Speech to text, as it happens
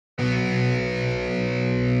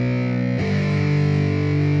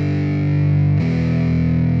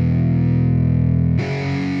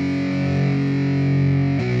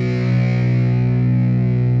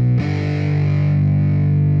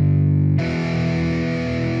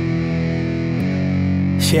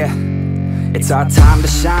Yeah, it's our time to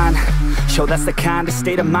shine. Show that's the kind of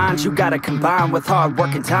state of mind you gotta combine with hard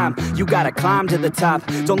work and time. You gotta climb to the top.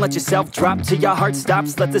 Don't let yourself drop till your heart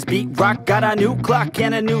stops. Let this beat rock. Got a new clock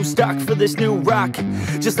and a new stock for this new rock.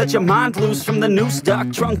 Just let your mind loose from the new stock.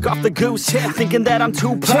 Drunk off the goose, yeah. Thinking that I'm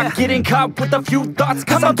too pop. Getting caught with a few thoughts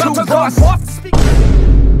cause I'm too lost.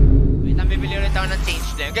 Wait, bibili ulit ako ng change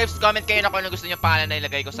din. Guys, comment kayo na kung ano gusto niyo pangalan na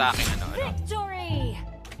ilagay ko sa akin. Victory!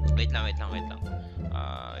 Wait lang. Wait lang.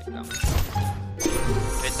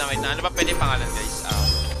 Ano ba pwede pangalan, guys?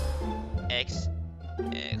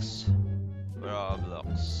 Roblox.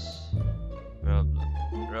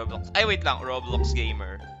 Ay, wait lang. Roblox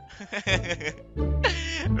Gamer.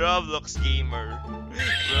 Roblox Gamer.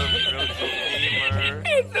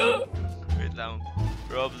 Wait lang.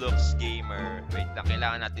 Roblox Gamer. Wait lang.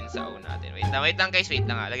 Kailangan natin sa O natin. Wait lang, guys. Wait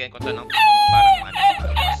lang. Lagyan ko to ng parang ano.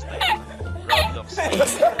 Roblox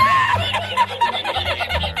XX.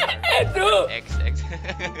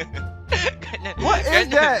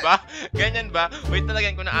 Ganyan ba? Wait,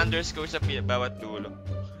 nalagyan ko na underscore sa bawat dulo.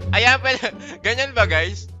 Ayan, pwede. Ganyan ba,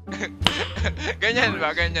 guys? Ganyan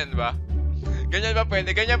ba? Ganyan ba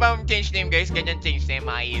pwede? Ganyan ba change name, guys? Ganyan change name,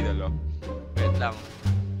 mga idolo. Wait lang.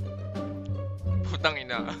 Putang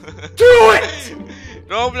ina. Do it!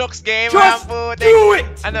 Roblox Gamer, just do it!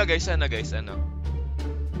 Ano, guys?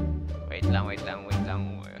 Wait lang.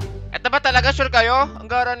 Eto ba talaga? Sure kayo? Ang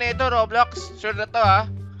gara nito, Roblox. Sure na to, ha?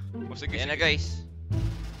 O, sige. Yan na, guys.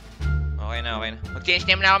 Okay na. Mag-change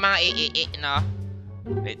name na ako, mga no?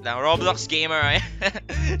 Wait lang. Roblox Gamer,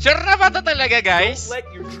 Sure na ba to talaga, guys?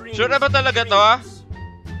 Sure na ba talaga to, ha?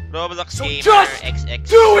 Roblox Gamer XX.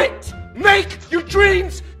 Do it! Make your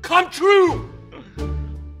dreams come true!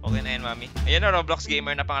 Okay na yan, mami. Ayan na, Roblox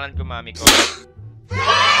Gamer na pangalan ko, mami ko.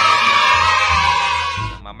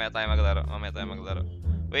 Mamaya tayo maglaro.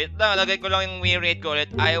 Wait lang, lagay ko lang yung Winrate ko ulit.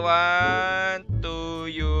 I want to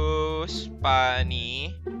use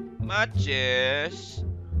funny matches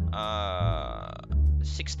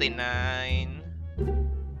 69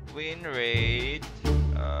 Winrate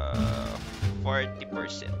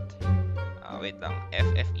 40%. Wait lang,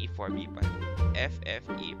 FFE4B5.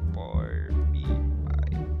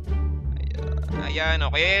 Ayan,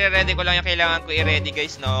 okay. I-ready ko lang yung kailangan ko i-ready,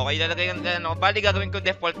 guys, no? Okay, lalagay ko na, bali gagawin ko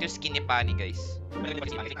default yung skin ni Pani, guys.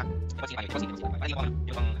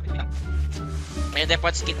 May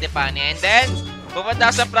default skin ni Pani. And then, pupunta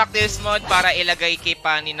sa practice mode para ilagay kay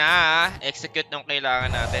Pani na execute nung kailangan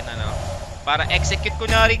natin, ano? Para execute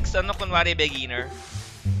kunwari beginner.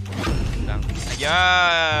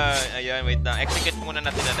 Ayan, wait lang. Execute muna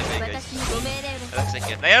natin nalagay, guys.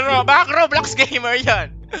 Execute. Ayan, baka Roblox Gamer yan.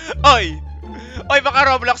 Oy, baka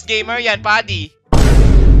Roblox Gamer yan, Paddy.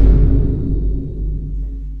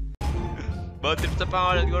 Bad trip sa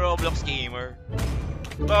pangalan ko, Roblox Gamer.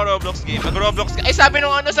 Baka Roblox Gamer. Mag-Roblox ka. Sabi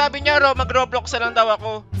niya, mag-Roblox na lang daw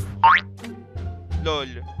ako.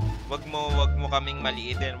 Lol. Wag mo kaming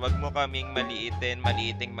maliitin. Kaming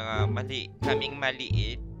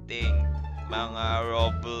maliiting mga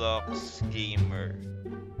Roblox Gamer.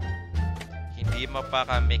 Hindi mo pa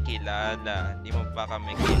kami kilala.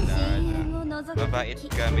 Mabait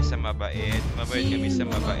kami sa mabait.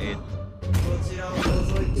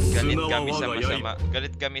 Galit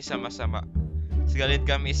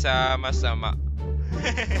kami sa masama.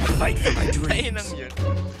 Fight for my dreams. Ayun lang yun.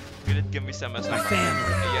 Galit kami sa masama.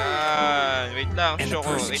 Ayan. Wait lang,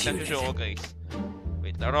 Shoko, guys.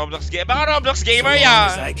 Wait lang, Roblox Gamer. Baka Roblox Gamer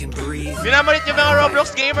yan. Binamalit yung mga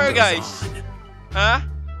Roblox Gamer, guys. Ha?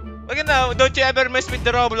 Wag na, don't you ever mess with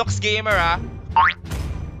the Roblox Gamer, ha?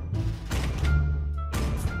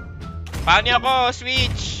 Paano ako?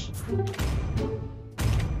 Switch!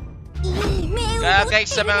 Kaya guys,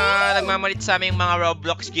 sa mga nagmamalit sa aming mga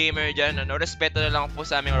Roblox Gamer dyan, ano, respeto na lang po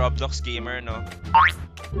sa aming Roblox Gamer, no?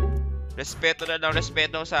 Respeto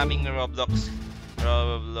sa aming Roblox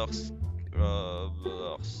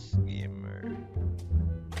Gamer.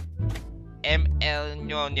 ML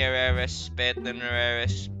nyo, nire-respeto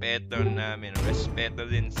namin. Respeto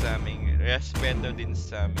din sa aming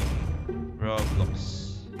Roblox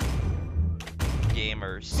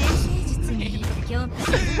Gamers.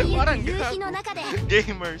 Parang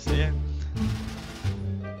Gamers, ayan.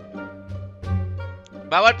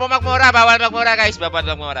 Bawal po magmura, guys.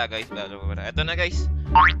 Ito na, guys.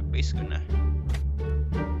 Paste ko na.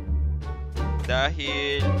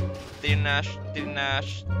 Dahil tinash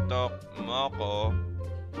talk mo ko,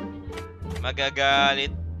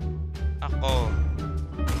 magagalit ako.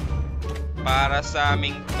 Para sa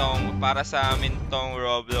amin tong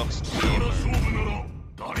Roblox Gamer.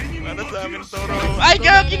 Ay,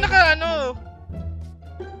 gagi, naka ano?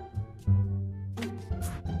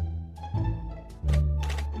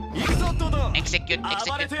 Execute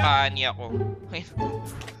pa niya ako.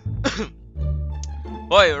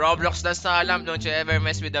 Hoy, Roblox dance na alam. Don't you ever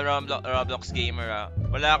mess with the Roblox gamer, ah.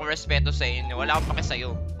 Wala akong respeto sa inyo. Wala akong pake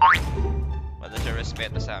sa'yo. Wala siya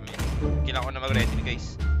respeto sa amin. Kailangan ko na mag-ready,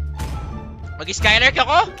 guys. Mag-skylark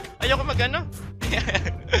ako? Ayoko mag-ano.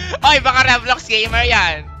 Oy, baka Roblox gamer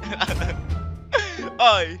yan.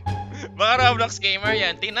 Oy, baka Roblox gamer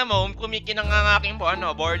yan. Tingnan mo, kumikinang ang aking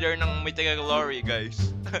border ng Mythical Glory,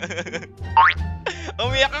 guys.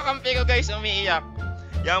 Umiyak ka kampi ko, guys. Umiiyak.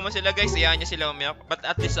 Yaman mo sila, guys. Iyan niya sila umiyak. But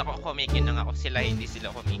at least ako kumikinang ako. Sila hindi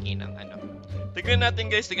sila kumikinang Tignan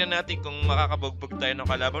natin, guys. Tignan natin kung makakabugbog tayo ng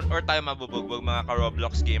kalaban or tayo mabubugbog mga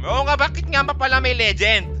ka-Roblox gamer. Oo nga, bakit nga pa pala may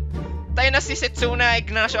legend? Tayo na si Setsuna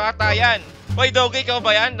Ignacio ata yan. Hoy, Doggy, ikaw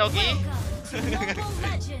ba yan? Doggy?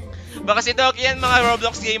 Baka si Doggy yan, mga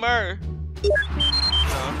Roblox gamer.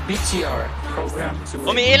 BTR program.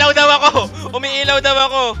 Umiilaw daw ako! Umiilaw daw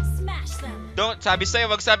ako! Sabi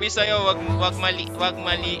sa'yo, wag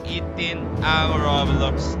maliitin ang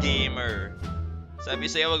Roblox gamer.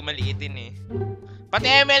 Sabi sa'yo, wag maliitin eh.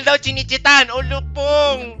 Pati ML daw, chinichitan!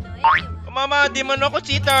 Ulupong! Mama, di mo ako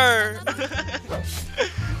cheater!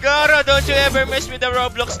 Garo, don't you ever mess with the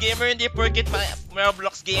Roblox gamer. Hindi porkit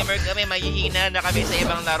Roblox gamer kami, mahihina na kami sa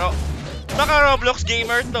ibang laro. Baka Roblox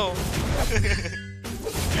gamer to.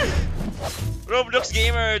 Roblox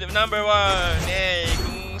gamer, number 1. Hey,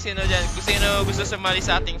 kung sino gusto sumali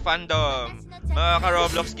sa ating fandom, mga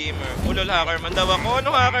ka-Roblox gamer. Ulol, hackerman daw ako. Ano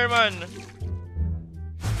hackerman?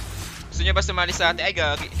 Gusto nyo ba sumali sa ating? Ay,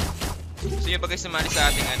 gagi. Gusto nyo ba guys sumali sa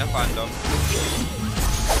ating fandom?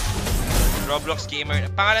 Roblox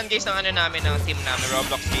gamer. Pangalan guys ng namin, ng team namin,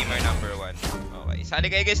 Roblox gamer number 1. Okay.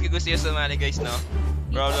 Sali kayo guys, kung gusto nyo sumali guys, no?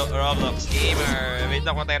 Roblox gamer. Wait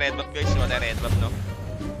lang ko tayo red buff guys. Ko tayo red buff, no?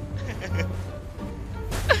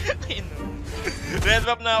 Red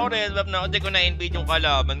buff na ako. Hindi ko na-invade yung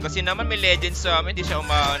kalaban. Kasi naman may legends sa amin. Hindi siya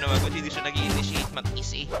hindi siya nag-initiate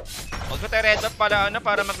mag-easy. Huwag ko tayo red buff pala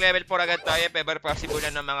para mag-level 4 agad tayo. If ever possible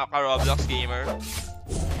na ng mga ka-Roblox gamer.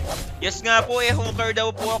 Yes nga po hacker daw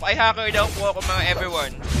po ako. Ay, hacker daw po ako mga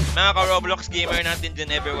everyone. Mga ka-Roblox gamer natin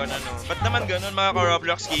dyan everyone Ba't naman ganun mga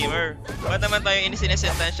ka-Roblox gamer? Ba't naman tayo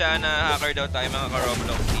inisinesentansya na hacker daw tayo mga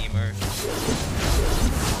ka-Roblox gamer?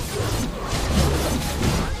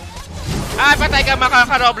 Patay ka mga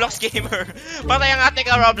ka-Roblox gamer. Patay ang ating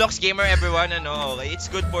ka-Roblox gamer everyone Okay, it's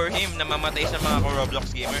good for him na mamatay sa mga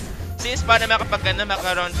ka-Roblox gamer. Since para makapaganda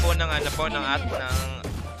makaroon po ng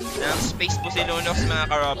ng space po si Lunox mga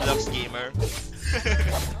ka-Roblox gamer.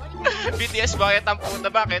 BTS bakit ang puta?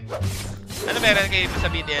 Bakit? Ano meron kayo sa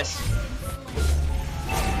BTS?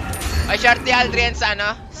 Ay, Sharty Aldrian sa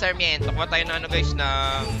Sarmiento. Kuha tayo na guys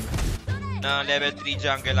ng level 3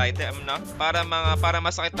 jungle item para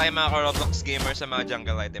masakit tayo mga ka-Roblox gamer sa mga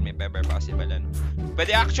jungle item if ever possible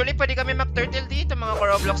Pwede kami mag-turtle dito mga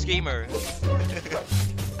ka-Roblox gamer.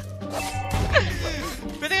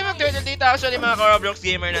 Pwede kayo mag-turtle dito actually mga ka-Roblox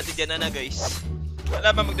gamer natin dyan guys.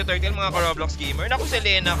 Wala ba mag-turtle mga ka-Roblox gamer? Naku,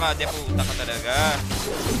 Selena ka, deputa ka talaga.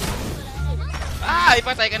 Ay,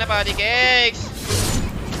 patay ka na pati cakes.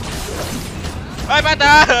 Ay,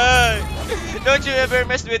 patay! Don't you ever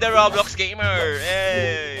mess with the Roblox gamer.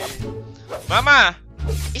 Hey. Mama,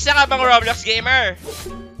 isa ka bang Roblox gamer?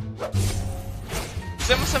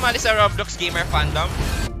 Gusto mo sumali sa Roblox gamer fandom?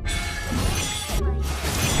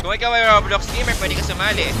 Kung ikaw ay Roblox gamer, pwede ka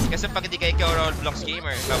sumali. Kasi pag hindi ka ikaw Roblox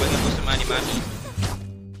gamer, bawal ka po sumali, mami.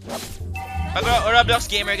 Pag Roblox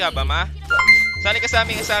gamer ka ba, ma? Sali ka sa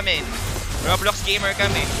amin. Roblox gamer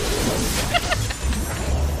kami.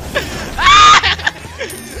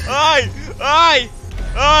 Ay!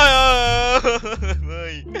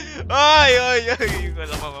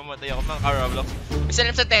 Wala mamamatay ako mga ka-Roblox. Isa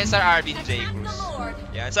lang sa Tensor Arvin J. Cruz.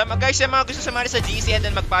 Yan. So guys, yung mga gusto sumali sa GC and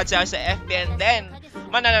then mag-patch sa FB and then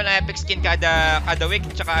manalo na epic skin kada week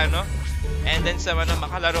tsaka and then sa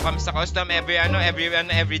makalaro kami sa custom every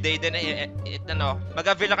day din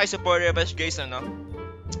mag-avail na kayo supporter bash guys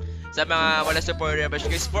sa mga wala supporter bash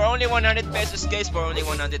guys for only 100 pesos guys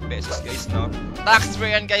tax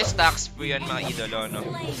free yan guys, tax free yan mga idolo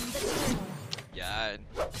yan.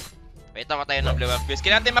 Wait ako tayo ng blue up guys.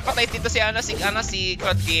 Kailangan natin mapatay dito si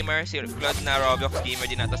Claude Gamer. Si Claude na Roblox Gamer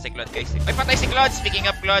din nato si Claude guys. Ay, patay si Claude.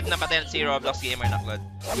 Speaking of Claude, napatay si Roblox Gamer na Claude.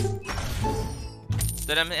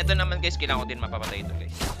 Ito naman guys, kailangan ko din mapapatay ito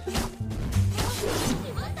guys.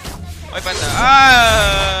 Ay, patay.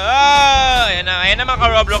 Ayan na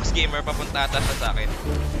mga Roblox Gamer. Papunta ata sa akin.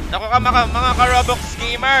 Naku ka mga Roblox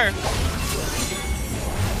Gamer.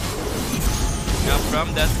 Jump from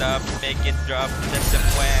the top, make it drop, that's a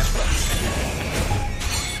web.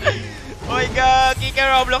 Oy, gagi ka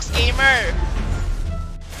Roblox gamer!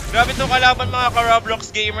 Grabe itong kalaban mga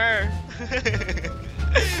ka-Roblox gamer.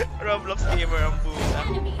 Roblox gamer ang puta.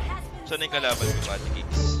 So na yung kalaban ko, Pati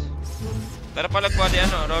Kicks. Tara pala Pati,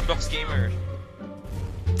 ano, Roblox gamer.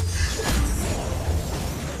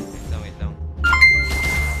 Wait lang.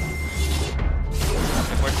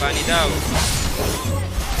 Report Pani daw.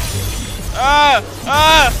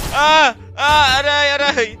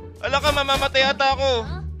 Aray! Ala ka, mamamatay ata ako.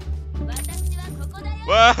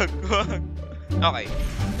 Wag. Okay.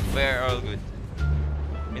 We're all good.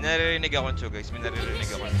 May naririnig akong tso, guys. Wala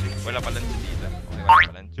palang tso dito. Okay,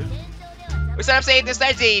 wala palang tso. Uy, sarap sa 8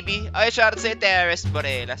 star, JB. Ay, shout out sa Terrace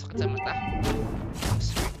Borela. Sakit sa mata.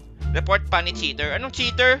 Report pa ni cheater. Anong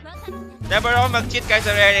cheater? Never ako mag-cheat kahit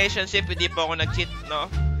sa relationship. Hindi po ako nag-cheat,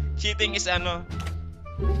 no? Cheating is ano?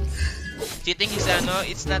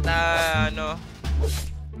 It's not ano?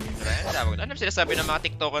 Ano sinasabi ng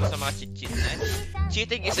mga TikToker sa mga cheat na?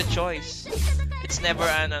 Cheating is a choice. It's never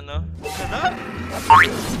an ano?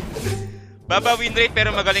 Baba Winrate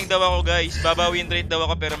pero magaling daw ako, guys. Baba Winrate daw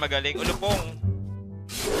ako pero magaling. Ulupong.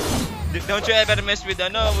 Don't you ever mess with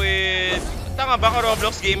with... Tanga ba ka,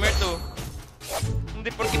 Roblox gamer to?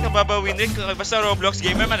 Hindi porkit nababa Winrate, basta Roblox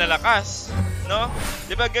gamer malalakas. No?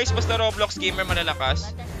 Diba guys, basta Roblox gamer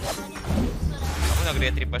malalakas? Ako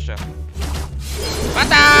nag-retrieve pa siya.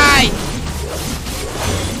 Patay!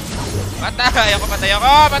 Patay ako! Kala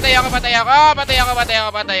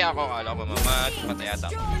ko mamamat. Patay ata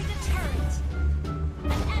ako.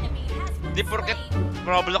 Di porket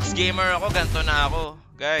Roblox gamer ako, ganto na ako.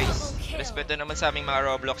 Guys, respeto naman sa aming mga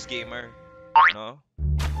Roblox gamer. No?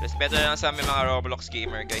 Respeto na lang sa aming mga Roblox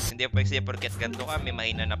gamer, guys. Hindi po kasi porket ganto kami,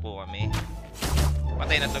 mahina na po kami.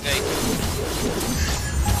 Patay na to, guys.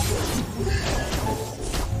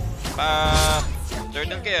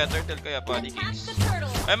 Turtle kaya, Pati Kicks.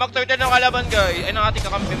 Ay, mag-turtle ng kalaban, guys. Ay, ng ating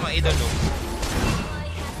kakampi mga idolo.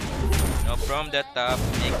 No, from the top,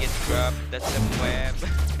 make it drop, that's a web.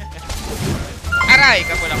 Aray!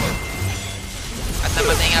 Kapula ko. At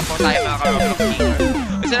namatay nga po tayo mga ka-Roblox gamer.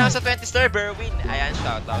 Isa lang sa 20 star, Berwin. Ayan,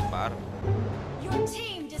 shoutout, par.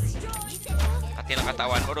 At yung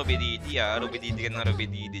katawan mo, Rubididi, Rubididi ka ng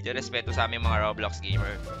Rubididi. Diyan, respeto sa aming mga Roblox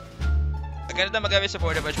gamer. Maganda mag-away sa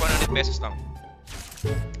border badge, 100 pesos lang.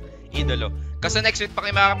 Idolo. Kasi next week pa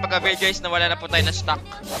kayo makakapag-avail, guys, na wala na po tayo na stock.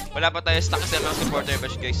 Wala pa tayo stock kasi mga supporter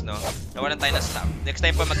badge, guys, no? Nawalan tayo na stock. Next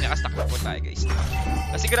time pa magkaka-stock na po tayo, guys, no?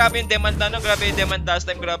 Kasi grabe yung demand na, no? Grabe yung demand last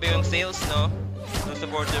time, grabe yung sales, no? No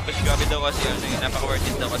supporter badge, grabe daw kasi, ano, yung napaka-worth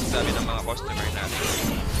it daw kasi sabi ng mga customer natin.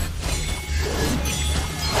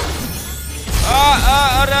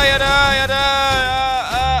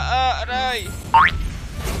 Aray!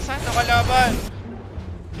 Saan ito kalaban?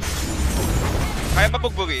 Kaya ba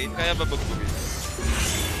bugbugin?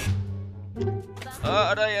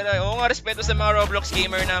 Aray. Oo nga, respeto sa mga Roblox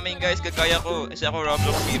gamer namin, guys. Gagaya ko. Kasi ako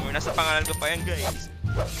Roblox gamer. Nasa pangalan ko pa yan, guys.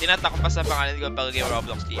 Tinatak ko pa sa pangalan ko pag-game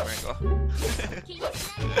Roblox gamer ko.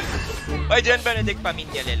 Ay, John Benedict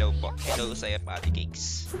Paminya, hello po. Hello sa'yo, Pati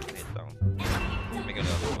Cakes. Ito lang. May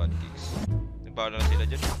gano'n ako, Pati Cakes. Nagbawa lang sila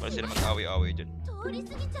dyan. Para sila mag-away-away dyan.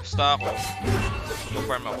 Basta ako.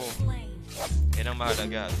 Mag-farm ako. Yan ang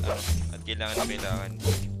mahalaga. At kailangan.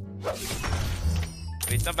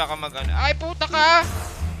 Wait na, baka mag-ano. Ay, puta ka!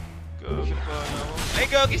 Gagi pa na ako. Ay,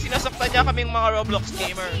 gagi, sinasaktan niya kaming mga Roblox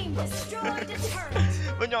gamer.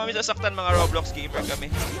 Ba't nyo kami sasaktan mga Roblox gamer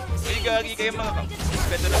kami? Ay, gagi kayo mga...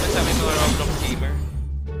 Respeto naman sa aming mga Roblox gamer.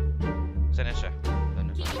 Saan na siya?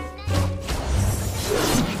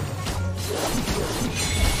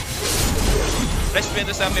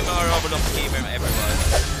 Respeto sa aming mga Roblox gamer, everyone.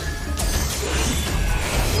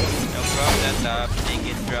 No from the top, make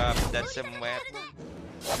it drop, that's some web.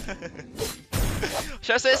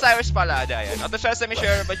 Share sa Cyrus pala, Dayan. Ito share sa mi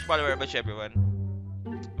share batch follower batch, everyone.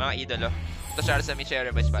 Mga idolo. Ito share sa mi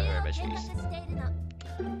share batch follower batch, guys.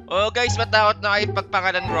 Oh guys, matakot na kayo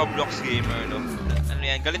pagpangalan Roblox gamer, no? Ano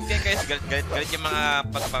yan? Galit kayo, guys. Galit yung mga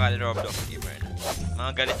pagpangalan Roblox gamer.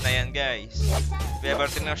 Mga galit na yan, guys. If ever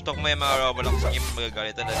tinastok mo yung mga Roblox gamer,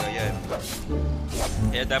 magagalit talaga yan.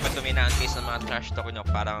 Kaya dapat tumina ang case ng mga trash talk nyo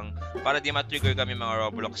para di ma-trigger kami mga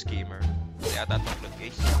Roblox gamer. Kaya tatong load,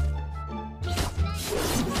 guys.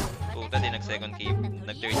 Puta din, nag-second cable,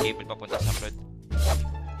 nag-third cable papunta sa flood.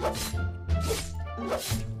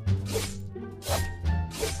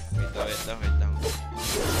 Wait lang.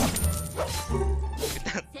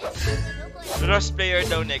 Lost player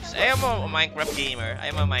daw next. I am a Minecraft gamer.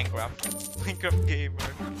 Minecraft gamer.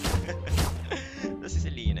 Tapos si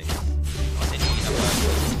Selena, guys. Kasi Selena ba?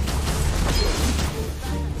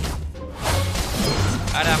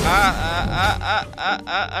 Ara ka!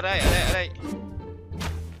 Aray!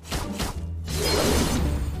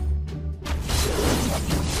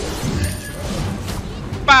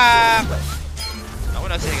 Pak! Ako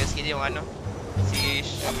nag-second skin yung ano. Si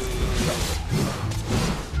Shu.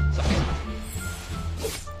 Sakit.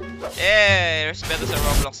 Respeto sa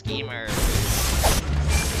Roblox gamer.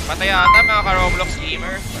 Patay ata mga ka-Roblox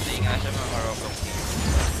gamer. Patay nga siya mga ka-Roblox gamer.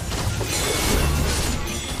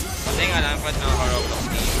 Patay nga lang mga ka-Roblox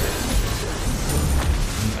gamer.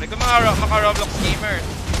 Pari ko mga ka-Roblox gamer.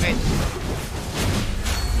 Wait.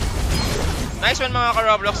 Nice one mga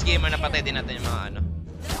ka-Roblox gamer. Napatay din natin yung mga ano.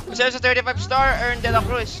 Kasi sa 35 star, earn De La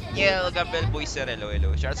Cruz. Yel, Gabel, Boyser, hello.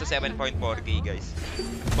 Shout out sa 7.4k guys.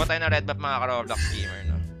 Buka tayo na red buff mga ka-Roblox gamer,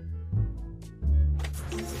 no?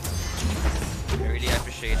 I really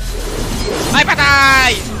appreciate it. Ay,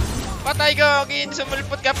 patay! Patay ko,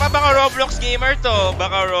 sumulpot ka pa. Baka Roblox gamer to.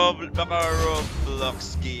 Baka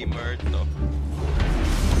Roblox gamer to.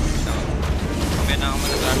 Okay na ako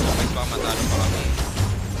manadrago guys. Baka matalo pa kami.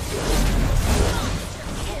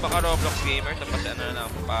 Baka Roblox gamer. Tapos ano na lang.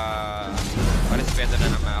 Pa-respeto na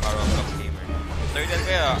ng mga ka-Roblox gamer. Lord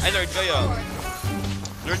kayo. Ay, Lord kayo.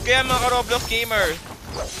 Lord kayo mga ka-Roblox gamer.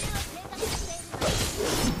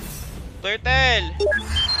 Turtle!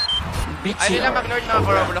 Ay nila mag-lord mga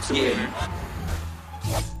ka-Roblox gamer.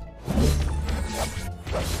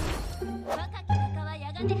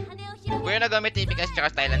 Kuya nagamit typical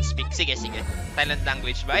tsaka Thailand speak. Sige. Thailand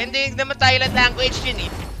language ba? Hindi naman Thailand language yun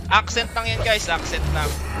eh. Accent lang yan guys. Accent lang.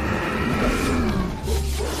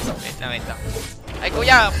 Wait lang. Ay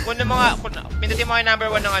kuya, kung pindutin mo yung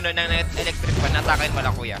number 1 ng ano, ng electric fan, natakain mo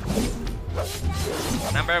lang kuya.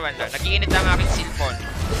 Number 1 lang. Nag-iinit lang ang aking cellphone.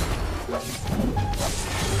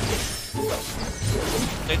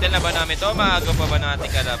 Turtle na ba namin to? Maaga pa ba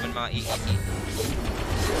natin kalaban mga iiii?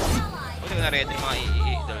 Hindi ko na-ready mga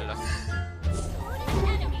iiii. Dala.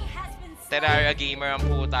 Terraria gamer ang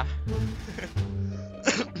puta.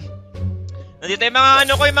 Nandito yung mga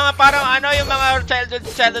ano ko, yung mga parang ano, yung mga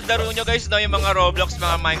childhood laro nyo guys, no? Yung mga Roblox,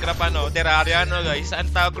 mga Minecraft, ano, Terraria, no guys?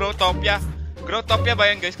 Ang tawag, Growtopia. Growtopia ba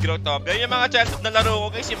yan guys? Growtopia. Yung mga childhood na laro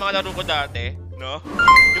ko guys, yung mga laro ko dati, no?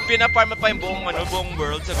 Yung pinaparma pa yung buong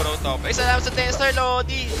world sa Growtopia. Salamat sa Tester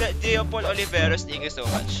Lodi, Geopol Oliveros, thank you so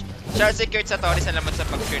much. Charles Secured sa Tori, salamat sa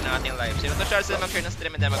pag-share ng ating live. Sino to Charles na mag-share ng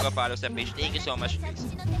stream and then mag-follow sa page. Thank you so much guys.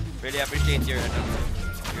 Really appreciate your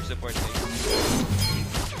support guys.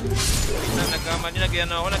 Wait lang, nagkamali,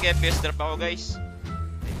 nag-FPS drop ako guys.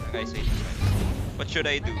 Wait lang. What should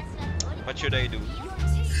I do?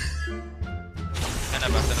 Sana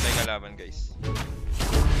basta na may kalaban guys.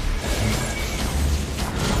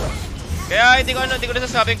 Kaya hindi ko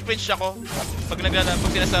nasasabing cringe ako. Pag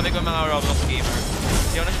sinasabi ko mga Roblox gamer.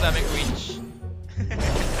 Hindi ko nasasabing cringe.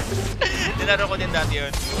 Nilaro ko din dati yun.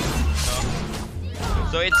 No?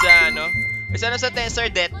 So it's it's sa Tensor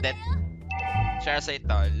Det. Share sa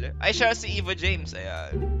Ital. Ay, share si Evo James.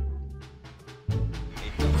 Ayan.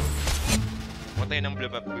 Kutay ng blue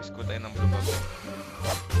buff. Blue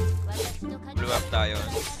buff tayo.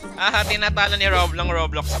 Tinatalo ni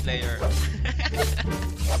Roblox player.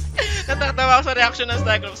 Natatawa ako sa reaction ng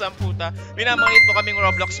Cyclops ang puta. Minamangit po kaming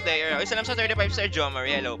Roblox player. Ay, salam sa 35 star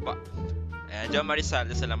Jomari. Hello pa. Ayan, Jomari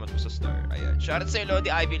Salda. Salamat po sa star. Ayan. Shoutout sa Lodi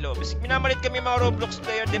Ivy Lopez. Minamalit kami mga Roblox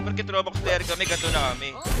player. Di porket Roblox player kami. Gato na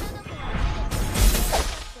kami.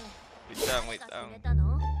 Wait lang.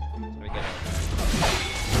 Sorry ka lang.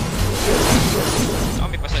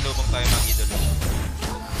 May pasalubong tayo mga idolo.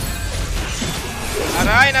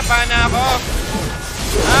 Aray, napana ako!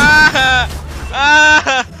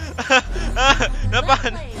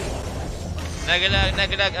 Napana!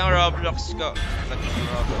 Naglag ang Roblox ko.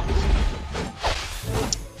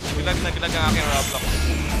 Naglag ang aking Roblox.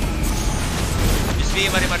 Miss V,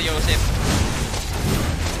 Marie Joseph.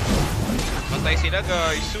 Patay sila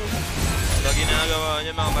guys. Wala ginagawa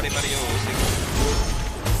niya mga Marie Joseph.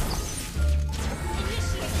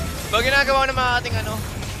 Wala ginagawa ng mga ating ano.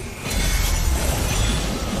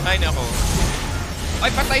 Ay nako. Ay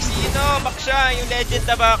patay sino? Baksha. Yung legend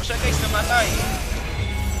na Baksha guys namatay.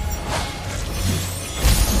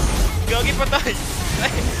 Gagi patay.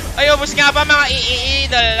 Ay ubos nga ba mga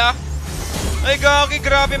dala. Ay gagi,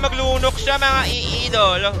 grabe maglunok siya mga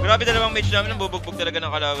idol. Grabe dalawang mage namin, bubugbog talaga ng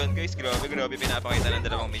kalaban guys. Grabe pinapakita ng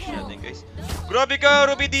dalawang mage natin guys. Grabe ka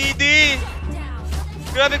Ruby Didi.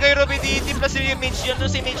 Grabe kay Ruby Didi plus yung mage yan,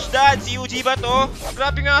 no? Si Mage Dad, si UG ba to?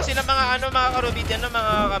 Grabe nga sila mga mga ka-Ruby yan, no?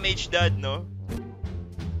 Mga ka-Mage Dad, no?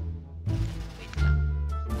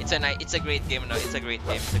 It's a great game, no? It's a great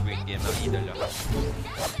game, mga idol.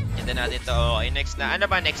 Ganda natin to. Okay, next na.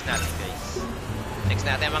 Ano ba next natin guys? Next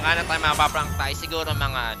natin, mga tayo, mga paprank tayo. Siguro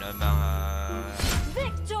mga mga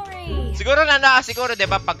Siguro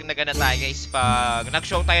diba pag nagana tayo guys, pag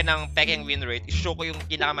nag-show tayo ng peking win rate, i-show ko yung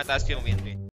pinakamataas yung win rate.